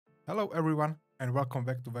Hello everyone and welcome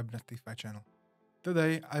back to Webnestify channel.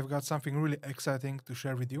 Today I've got something really exciting to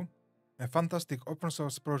share with you, a fantastic open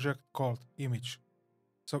source project called Immich.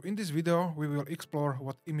 So in this video we will explore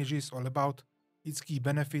what Immich is all about, its key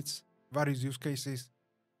benefits, various use cases,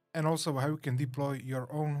 and also how you can deploy your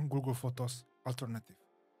own Google Photos alternative.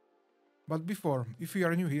 But before, if you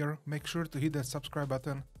are new here, make sure to hit that subscribe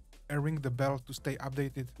button and ring the bell to stay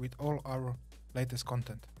updated with all our latest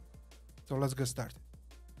content. So let's get started.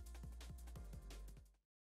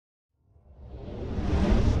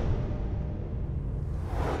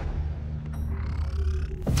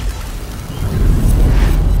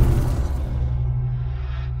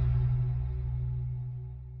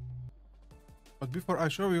 But before I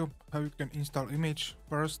show you how you can install Immich,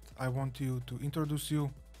 first I want to introduce you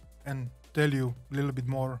and tell you a little bit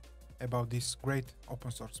more about this great open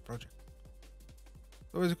source project.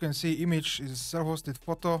 So as you can see, Immich is a self-hosted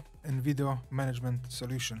photo and video management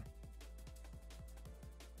solution.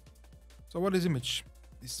 So what is Immich?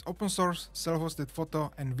 It's open source self-hosted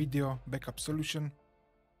photo and video backup solution.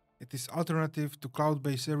 It is alternative to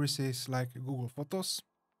cloud-based services like Google Photos.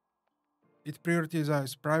 It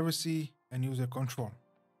prioritizes privacy and user control.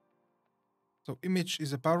 So Immich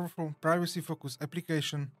is a powerful privacy-focused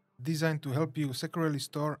application designed to help you securely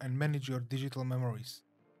store and manage your digital memories.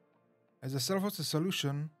 As a self-hosted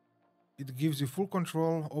solution, it gives you full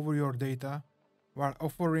control over your data while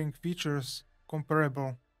offering features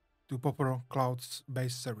comparable to popular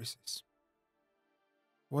cloud-based services.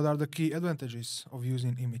 What are the key advantages of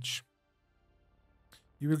using Immich?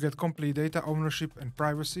 You will get complete data ownership and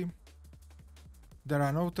privacy. There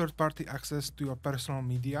are no third-party access to your personal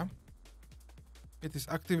media. It is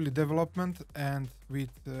actively developed and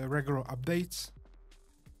with regular updates.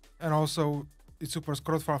 And also it supports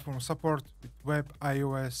cross-platform support with web,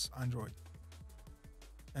 iOS, Android.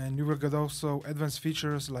 And you will get also advanced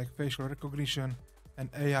features like facial recognition and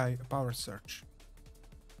AI-powered search.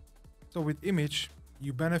 So with Immich,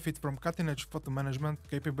 you benefit from cutting-edge photo management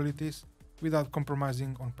capabilities without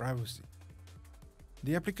compromising on privacy.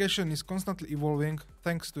 The application is constantly evolving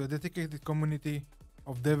thanks to a dedicated community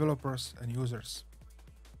of developers and users.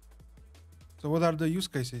 So what are the use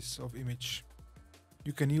cases of Immich?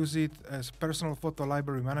 You can use it as personal photo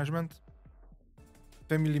library management,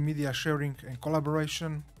 family media sharing and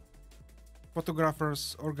collaboration,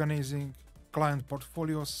 photographers organizing client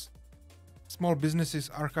portfolios, small businesses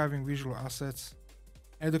archiving visual assets,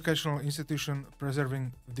 educational institution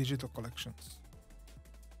preserving digital collections.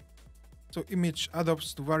 So Immich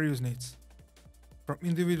adapts to various needs, from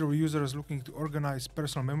individual users looking to organize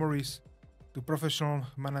personal memories to professionals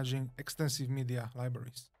managing extensive media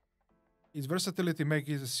libraries. Its versatility makes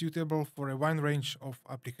it suitable for a wide range of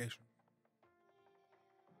applications.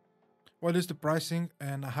 What is the pricing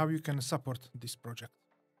and how you can support this project?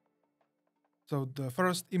 So the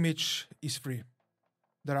first, Immich is free.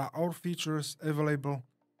 There are all features available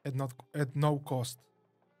at no cost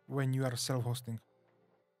when you are self-hosting.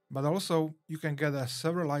 But also you can get a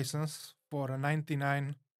server license for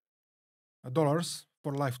 $99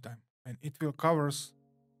 for lifetime, and it will cover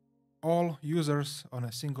all users on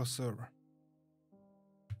a single server.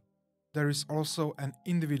 There is also an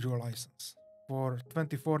individual license for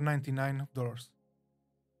 $24.99.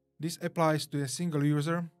 This applies to a single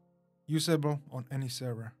user, usable on any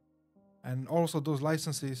server, and also those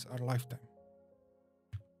licenses are lifetime.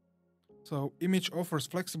 So Immich offers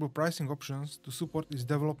flexible pricing options to support its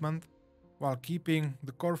development while keeping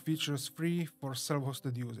the core features free for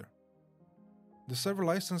self-hosted user. The server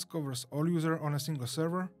license covers all users on a single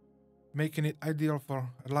server, making it ideal for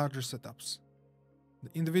larger setups.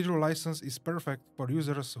 The individual license is perfect for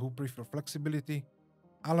users who prefer flexibility,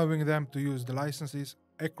 allowing them to use the licenses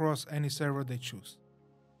across any server they choose.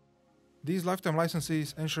 These lifetime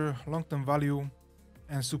licenses ensure long-term value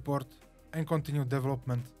and support and continued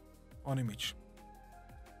development on Immich.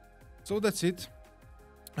 So that's it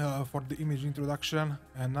for the Immich introduction,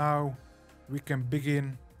 and now we can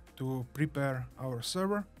begin to prepare our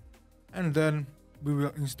server, and then we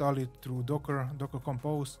will install it through Docker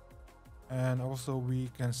Compose, and also we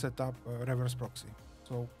can set up a reverse proxy.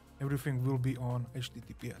 So everything will be on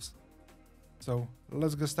HTTPS. So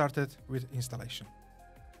let's get started with installation.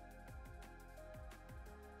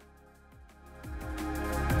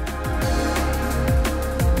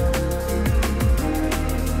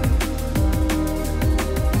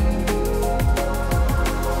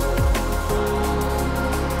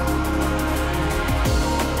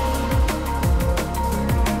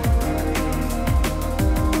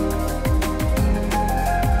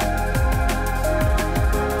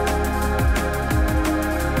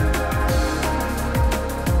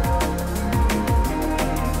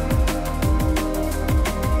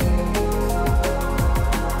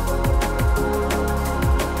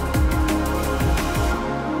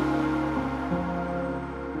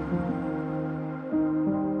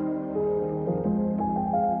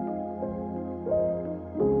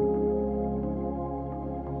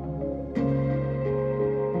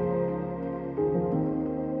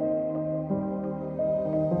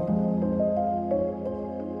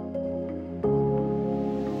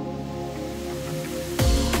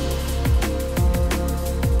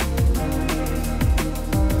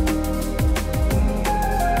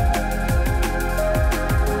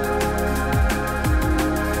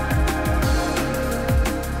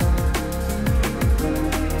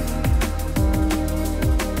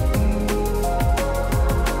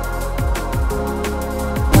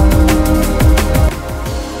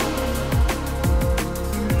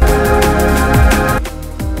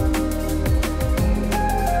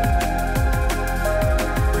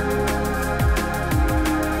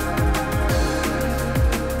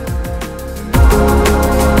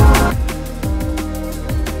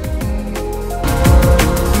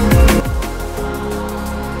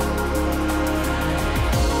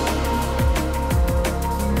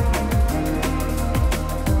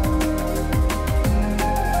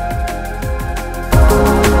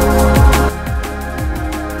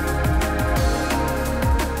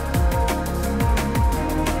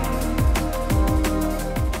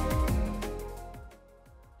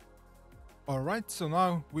 Alright, so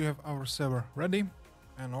now we have our server ready,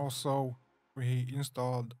 and also we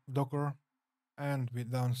installed Docker, and we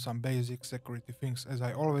done some basic security things, as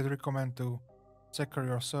I always recommend to secure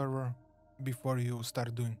your server before you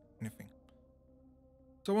start doing anything.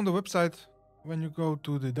 So on the website, when you go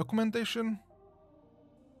to the documentation,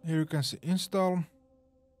 here you can see install.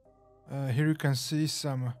 Here you can see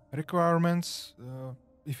some requirements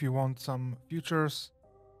if you want some features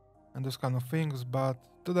and those kind of things, but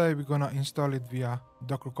today we're gonna install it via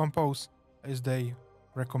Docker Compose as they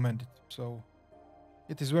recommend it. So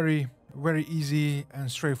it is very easy and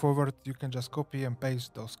straightforward. You can just copy and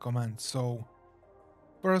paste those commands. So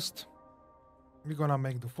first we're gonna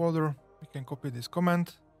make the folder. We can copy this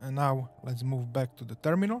command, and now let's move back to the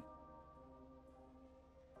terminal.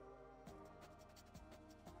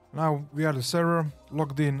 Now we are the server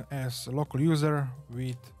logged in as a local user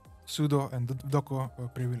with sudo and docker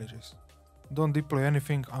privileges. Don't deploy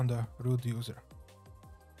anything on the root user.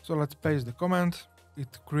 So let's paste the command.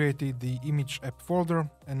 It created the Immich app folder,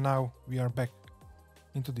 and now we are back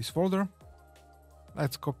into this folder.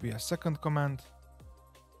 Let's copy a second command,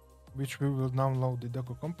 which we will download the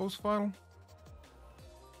Docker Compose file.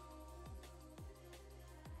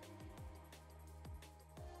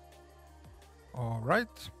 All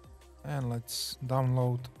right, and let's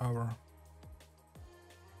download our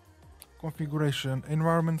configuration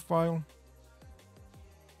environment file.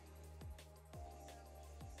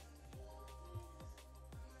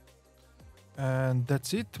 And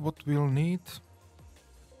that's it, what we'll need.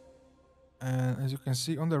 And as you can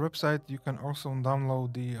see on the website, you can also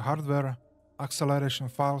download the hardware acceleration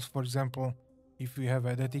files. For example, if you have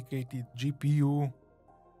a dedicated GPU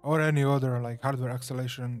or any other like hardware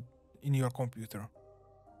acceleration in your computer.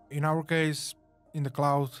 In our case, in the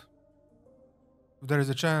cloud, there is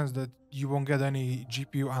a chance that you won't get any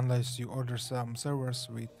GPU unless you order some servers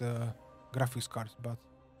with graphics cards. But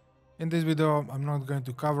in this video, I'm not going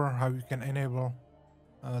to cover how you can enable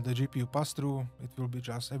the GPU pass-through. It will be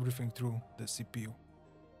just everything through the CPU.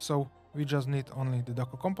 So we just need only the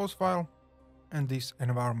Docker Compose file and this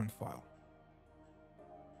environment file.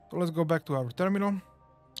 So let's go back to our terminal,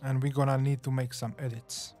 and we're gonna need to make some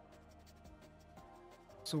edits.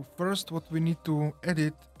 So first, what we need to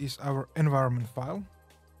edit is our environment file.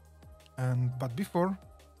 But before,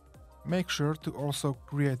 make sure to also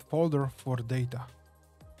create folder for data.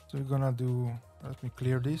 So we're gonna do, let me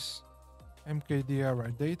clear this, mkdir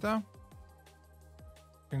write data.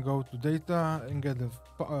 You can go to data and get the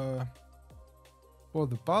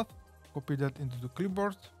folder path, copy that into the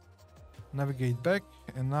clipboard, navigate back,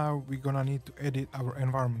 and now we're gonna need to edit our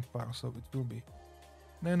environment file. So it will be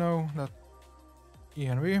nano.env,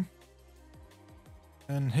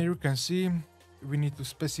 and here you can see we need to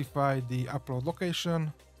specify the upload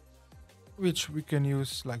location, which we can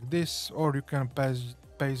use like this, or you can paste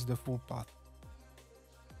the full path.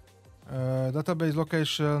 Database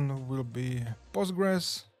location will be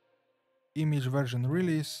Postgres, image version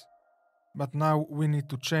release, but now we need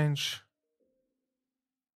to change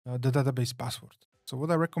the database password. So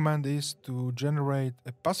what I recommend is to generate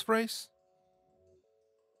a passphrase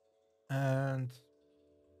and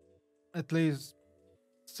at least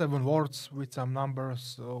 7 words with some numbers,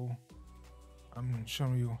 so I'm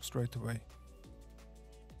showing you straight away.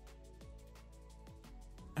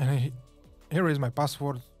 And here is my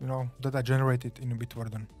password, that I generated in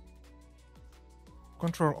Bitwarden.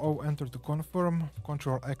 Control O enter to confirm,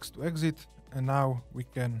 Control X to exit, and now we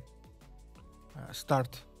can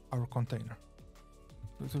start our container.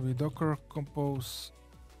 This will be Docker Compose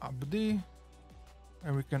upd,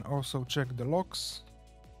 and we can also check the logs.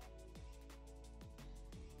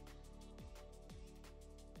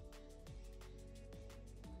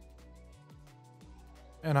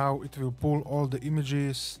 And now it will pull all the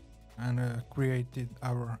images and created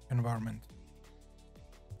our environment.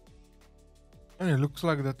 And it looks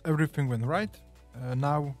like that everything went right.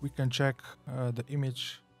 Now we can check the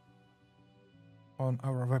image on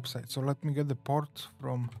our website. So let me get the port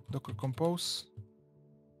from Docker Compose.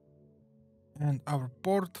 And our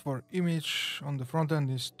port for image on the front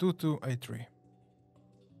end is 2283.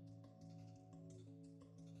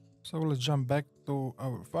 So let's jump back to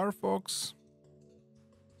our Firefox.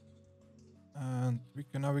 And we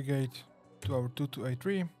can navigate to our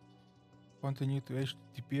 2283, continue to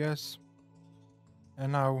HTTPS,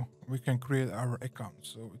 and now we can create our account.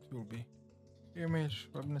 So it will be image,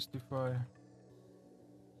 Webnestify,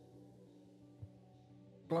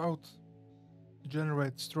 cloud,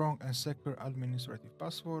 generate strong and secure administrative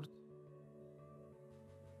password,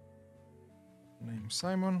 name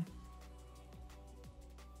Simon,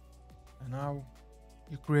 and now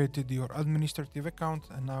You created your administrative account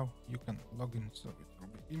and now you can log in. So it will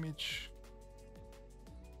be Immich.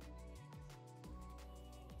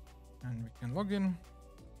 And we can log in.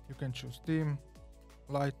 You can choose theme,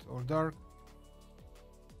 light or dark.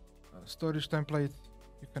 Storage template,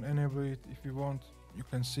 you can enable it if you want. You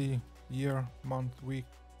can see year, month, week.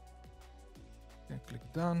 You can click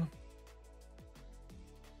done.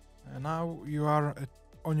 And now you are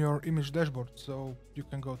on your Immich dashboard. So you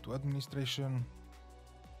can go to administration.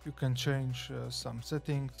 You can change some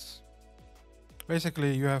settings.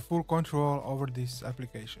 Basically, you have full control over this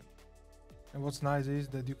application. And what's nice is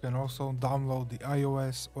that you can also download the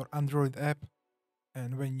iOS or Android app.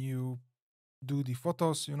 And when you do the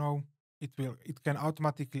photos, you know, it can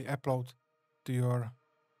automatically upload to your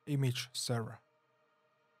Immich server.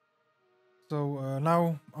 So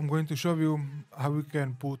now I'm going to show you how we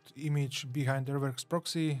can put Immich behind the reverse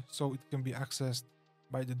proxy so it can be accessed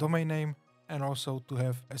by the domain name and also to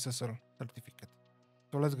have SSL certificate.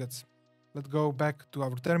 So let's go back to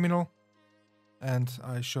our terminal and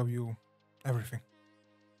I show you everything.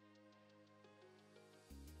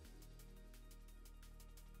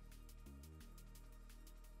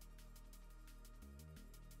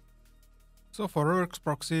 So for reverse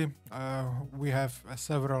proxy, we have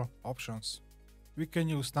several options. We can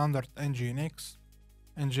use standard nginx,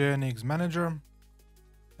 nginx manager,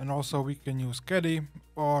 and also we can use Caddy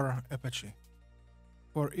or Apache.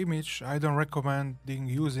 For Immich, I don't recommend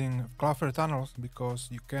using Cloudflare tunnels because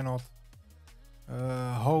you cannot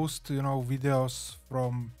host, videos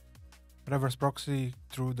from reverse proxy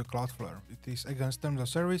through the Cloudflare. It is against terms of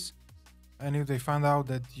service, and if they find out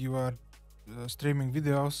that you are streaming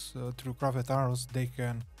videos through Cloudflare tunnels, they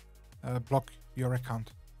can block your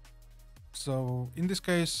account. So in this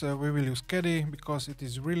case, we will use Caddy because it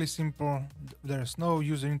is really simple. There is no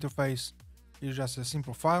user interface. It's just a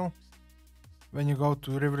simple file. When you go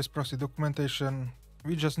to reverse proxy documentation,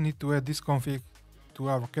 we just need to add this config to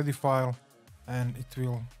our Caddy file, and it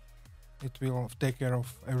will take care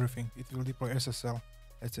of everything. It will deploy SSL,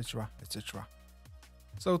 etc., etc.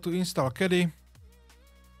 So to install Caddy,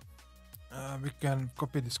 we can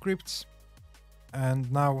copy the scripts, and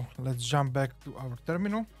now let's jump back to our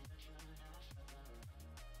terminal.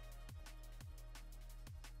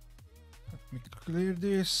 Let me clear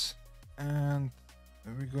this, and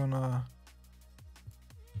we're gonna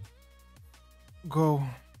go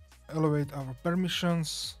elevate our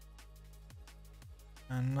permissions,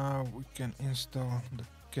 and now we can install the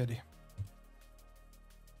Caddy.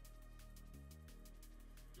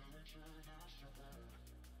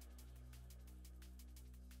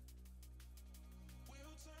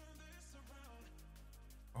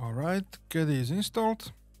 Alright, Caddy is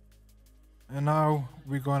installed, and now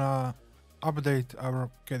we're gonna update our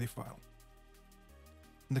Caddy file.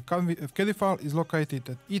 The Caddy file is located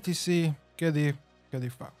at etc Caddy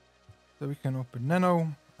file. So we can open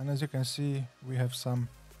nano, and as you can see, we have some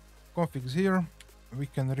configs here. We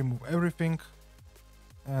can remove everything,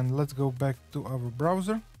 and let's go back to our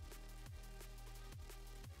browser.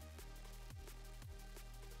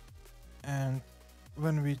 And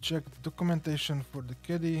when we check the documentation for the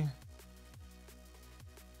Caddy,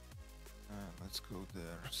 let's go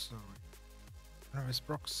there. Sorry, reverse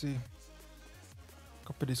proxy.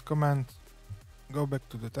 Copy this command, go back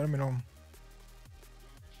to the terminal,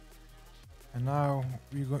 and now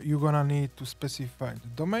you're gonna need to specify the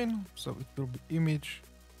domain. So it will be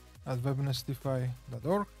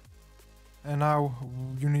image@webnestify.org, and now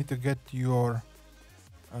you need to get your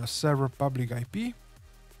server public IP.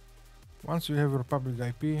 Once you have your public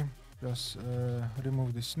IP, just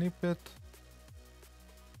remove the snippet.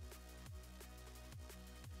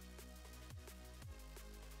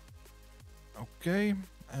 Okay,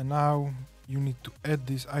 and now you need to add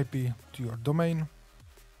this IP to your domain.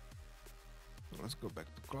 So let's go back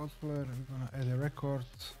to Cloudflare. We're gonna add a record,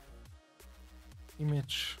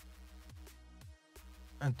 Immich,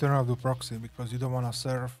 and turn off the proxy because you don't want to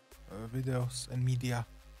serve videos and media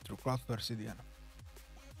through Cloudflare CDN.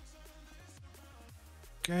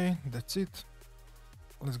 Okay, that's it.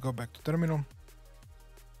 Let's go back to terminal.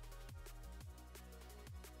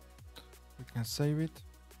 We can save it.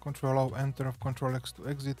 Ctrl-O, Enter, Ctrl-X to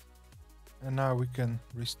exit. And now we can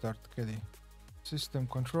restart Caddy. System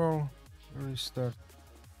control, restart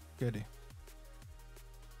Caddy.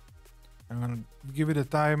 I'm gonna give it a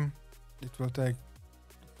time. It will take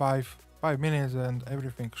 5 minutes and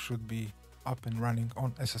everything should be up and running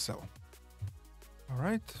on SSL.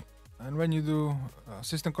 Alright, and when you do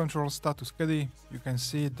system control status Caddy, you can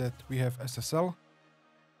see that we have SSL.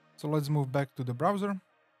 So let's move back to the browser.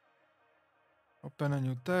 Open a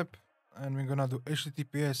new tab, and we're gonna do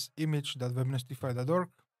https image.webnestify.org.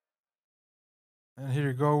 And here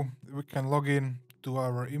you go, we can log in to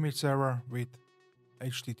our image server with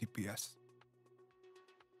https.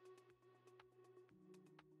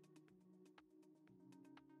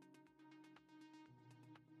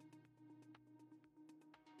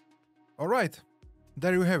 Alright,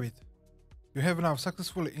 there you have it. You have now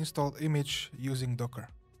successfully installed Immich using Docker.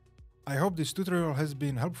 I hope this tutorial has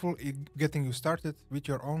been helpful in getting you started with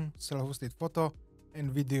your own self-hosted photo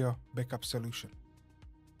and video backup solution.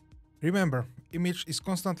 Remember, Immich is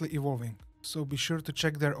constantly evolving, so be sure to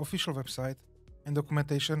check their official website and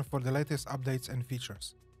documentation for the latest updates and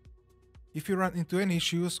features. If you run into any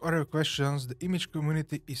issues or have questions, the Immich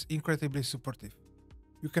community is incredibly supportive.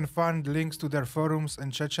 You can find links to their forums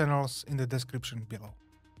and chat channels in the description below.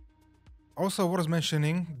 Also worth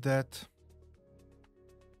mentioning that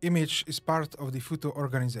Immich is part of the FOSS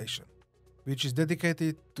organization, which is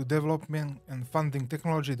dedicated to development and funding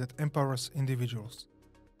technology that empowers individuals.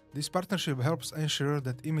 This partnership helps ensure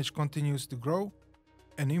that Immich continues to grow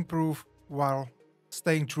and improve while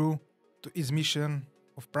staying true to its mission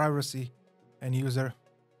of privacy and user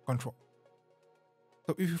control.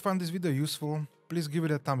 So if you found this video useful, please give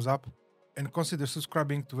it a thumbs up and consider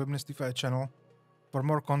subscribing to Webnestify channel for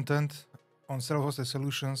more content on self-hosted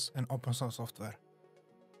solutions and open source software.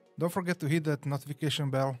 Don't forget to hit that notification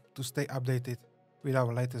bell to stay updated with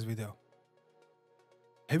our latest video.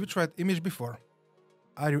 Have you tried Immich before?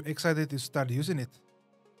 Are you excited to start using it?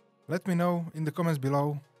 Let me know in the comments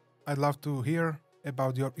below. I'd love to hear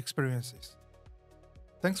about your experiences.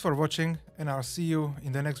 Thanks for watching, and I'll see you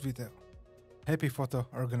in the next video. Happy photo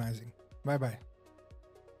organizing. Bye bye.